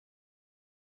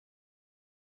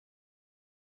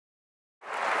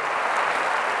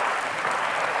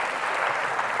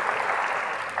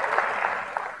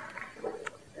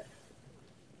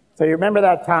So you remember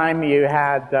that time you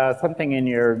had something in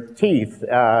your teeth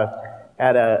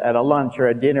at a lunch or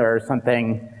a dinner or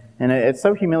something, and it's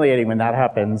so humiliating when that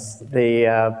happens.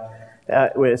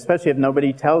 Especially if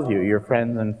nobody tells you, your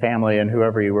friends and family and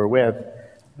whoever you were with.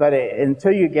 But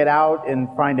until you get out and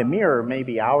find a mirror,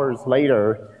 maybe hours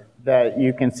later, that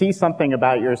you can see something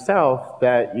about yourself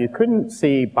that you couldn't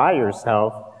see by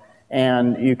yourself,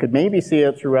 and you could maybe see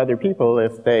it through other people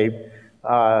if they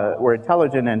were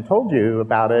intelligent and told you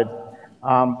about it.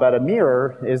 But a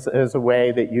mirror is a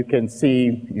way that you can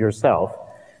see yourself.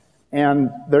 And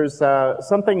there's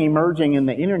something emerging in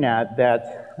the internet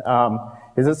that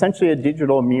is essentially a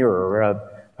digital mirror,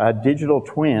 a digital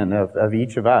twin of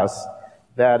each of us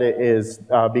that is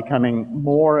becoming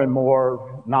more and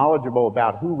more knowledgeable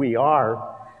about who we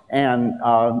are and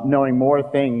knowing more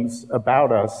things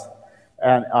about us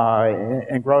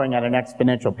and growing at an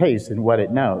exponential pace in what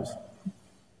it knows.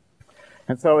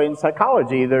 And so in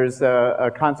psychology, there's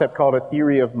a concept called a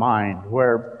theory of mind,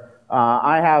 where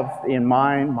I have in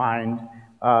my mind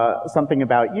something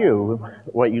about you,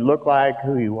 what you look like,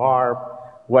 who you are,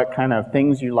 what kind of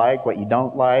things you like, what you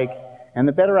don't like. And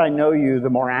the better I know you, the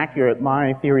more accurate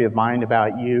my theory of mind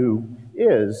about you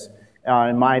is,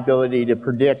 and my ability to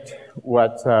predict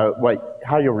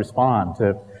how you'll respond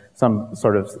to some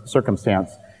sort of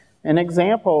circumstance. An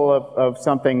example of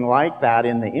something like that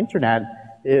in the internet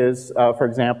is, for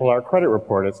example, our credit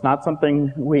report. It's not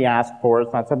something we ask for,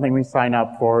 it's not something we sign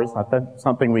up for, it's not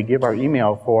something we give our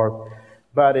email for,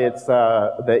 but it's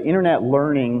the internet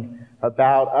learning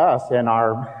about us and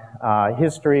our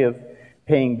history of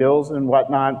paying bills and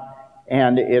whatnot,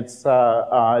 and it's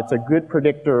a good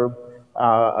predictor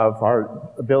of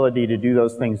our ability to do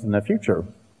those things in the future.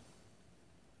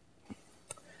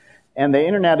 And the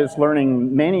internet is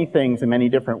learning many things in many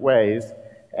different ways,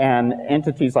 and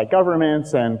entities like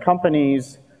governments and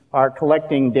companies are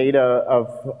collecting data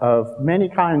of many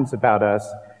kinds about us,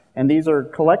 and these are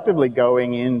collectively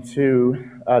going into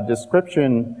a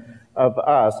description of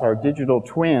us, our digital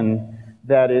twin,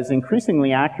 that is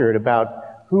increasingly accurate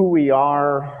about who we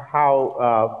are,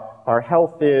 how our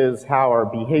health is, how our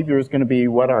behavior is going to be,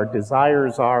 what our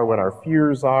desires are, what our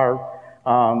fears are,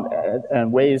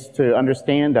 and ways to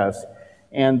understand us.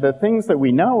 And the things that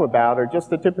we know about are just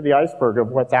the tip of the iceberg of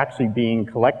what's actually being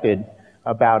collected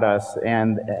about us,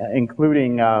 and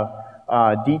including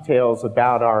details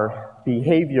about our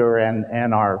behavior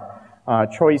and our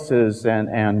choices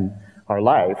and our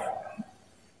life.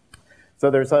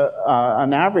 So there's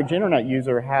an average internet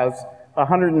user has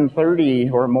 130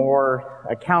 or more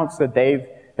accounts that they've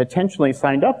potentially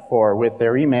signed up for with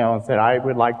their email and said, I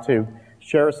would like to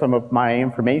share some of my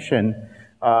information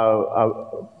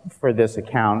for this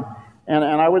account. And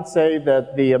I would say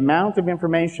that the amount of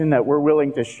information that we're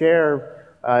willing to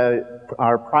share,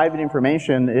 our private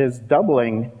information, is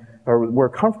doubling, or we're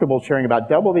comfortable sharing about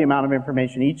double the amount of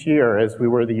information each year as we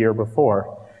were the year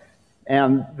before.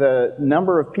 And the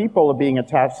number of people being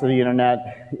attached to the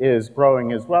internet is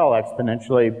growing as well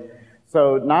exponentially.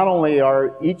 So not only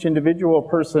are each individual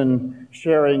person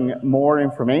sharing more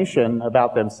information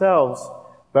about themselves,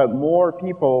 but more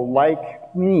people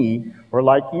like me or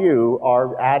like you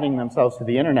are adding themselves to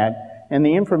the internet. And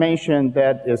the information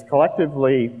that is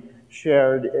collectively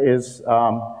shared is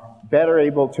better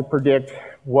able to predict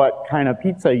what kind of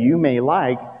pizza you may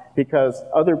like, because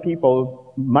other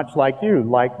people, much like you,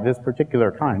 like this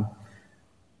particular kind.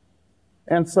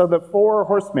 And so the four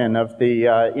horsemen of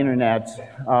the internet,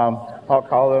 I'll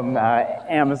call them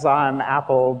Amazon,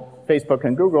 Apple, Facebook,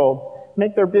 and Google,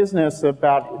 make their business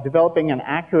about developing an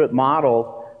accurate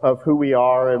model of who we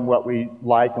are and what we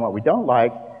like and what we don't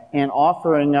like, and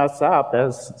offering us up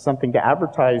as something to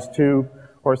advertise to,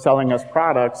 or selling us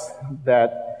products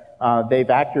that they've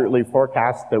accurately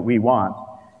forecast that we want.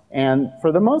 And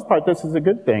for the most part, this is a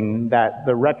good thing, that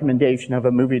the recommendation of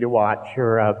a movie to watch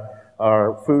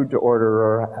or food to order,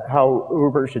 or how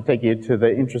Uber should take you to the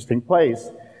interesting place,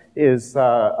 is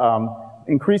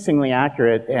increasingly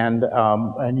accurate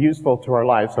and useful to our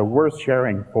lives, so worth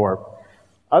sharing for.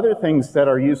 Other things that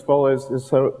are useful is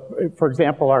so, for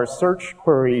example, our search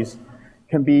queries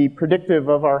can be predictive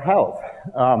of our health.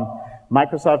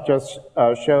 Microsoft just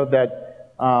showed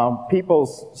that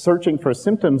people searching for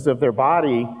symptoms of their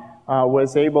body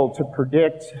was able to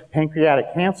predict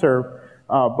pancreatic cancer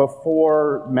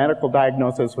before medical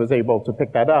diagnosis was able to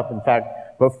pick that up. In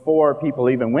fact, before people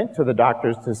even went to the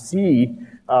doctors to see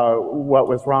what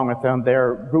was wrong with them,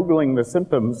 they're Googling the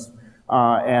symptoms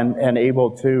and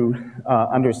able to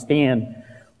understand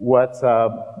what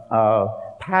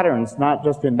patterns, not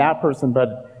just in that person,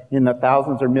 but in the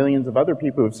thousands or millions of other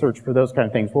people who've searched for those kind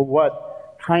of things. Well,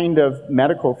 what kind of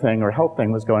medical thing or health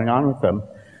thing was going on with them.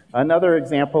 Another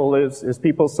example is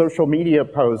people's social media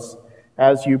posts.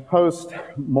 As you post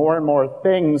more and more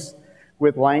things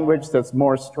with language that's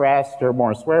more stressed or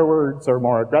more swear words or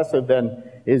more aggressive than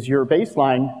is your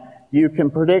baseline, you can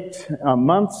predict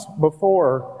months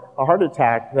before a heart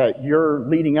attack that you're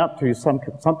leading up to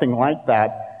something like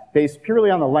that based purely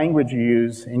on the language you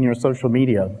use in your social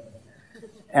media.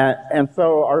 And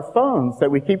so our phones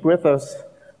that we keep with us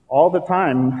all the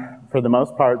time, for the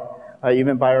most part,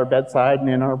 even by our bedside and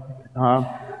in our, on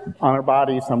our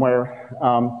body somewhere,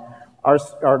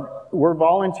 we're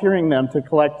volunteering them to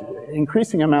collect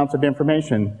increasing amounts of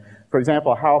information. For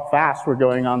example, how fast we're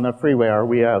going on the freeway. Are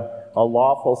we a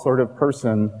lawful sort of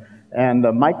person? And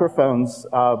the microphones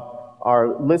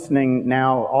are listening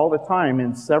now all the time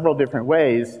in several different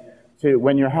ways to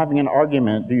when you're having an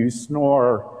argument. Do you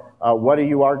snore? What are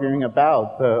you arguing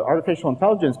about? The artificial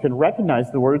intelligence can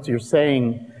recognize the words you're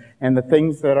saying and the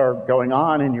things that are going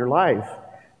on in your life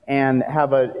and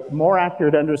have a more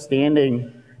accurate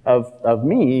understanding of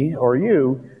me or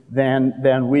you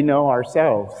than we know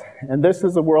ourselves. And this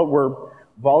is a world we're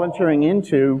volunteering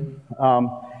into,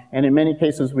 and in many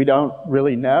cases we don't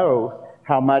really know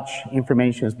how much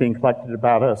information is being collected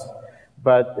about us,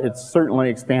 but it's certainly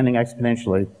expanding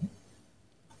exponentially.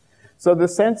 So the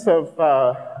sense of,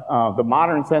 the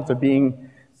modern sense of being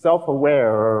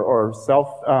self-aware or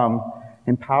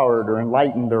self-empowered or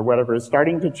enlightened or whatever is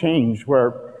starting to change,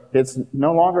 where it's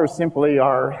no longer simply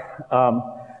our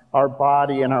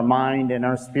body and our mind and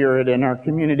our spirit and our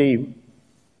community.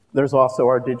 There's also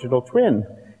our digital twin.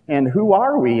 And who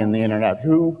are we in the internet?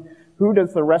 Who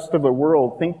does the rest of the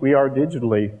world think we are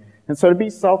digitally? And so to be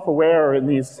self-aware in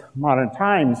these modern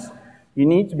times, you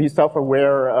need to be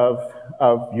self-aware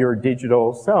of your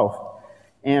digital self.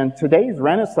 And today's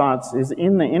renaissance is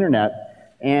in the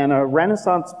internet, and a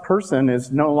renaissance person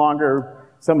is no longer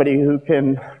somebody who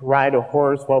can ride a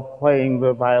horse while playing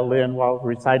the violin while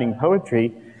reciting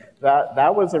poetry.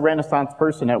 That was a renaissance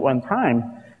person at one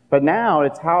time, but now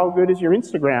it's how good is your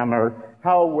Instagram, or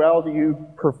how well do you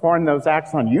perform those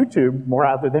acts on YouTube more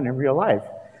rather than in real life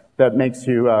that makes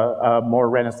you a more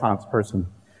renaissance person.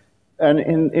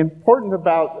 And important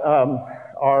about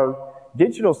our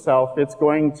digital self, it's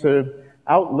going to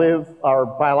outlive our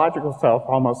biological self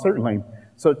almost certainly.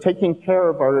 So taking care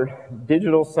of our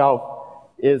digital self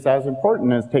is as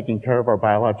important as taking care of our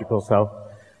biological self.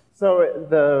 So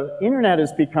the internet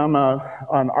has become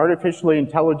an artificially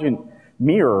intelligent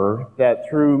mirror that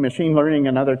through machine learning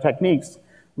and other techniques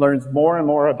learns more and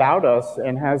more about us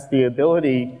and has the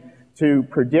ability to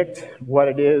predict what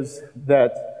it is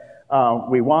that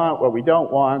we want, what we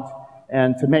don't want,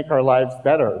 and to make our lives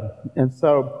better. And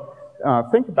so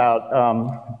think about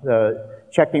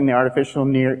checking the artificial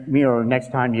mirror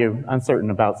next time you're uncertain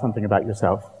about something about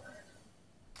yourself.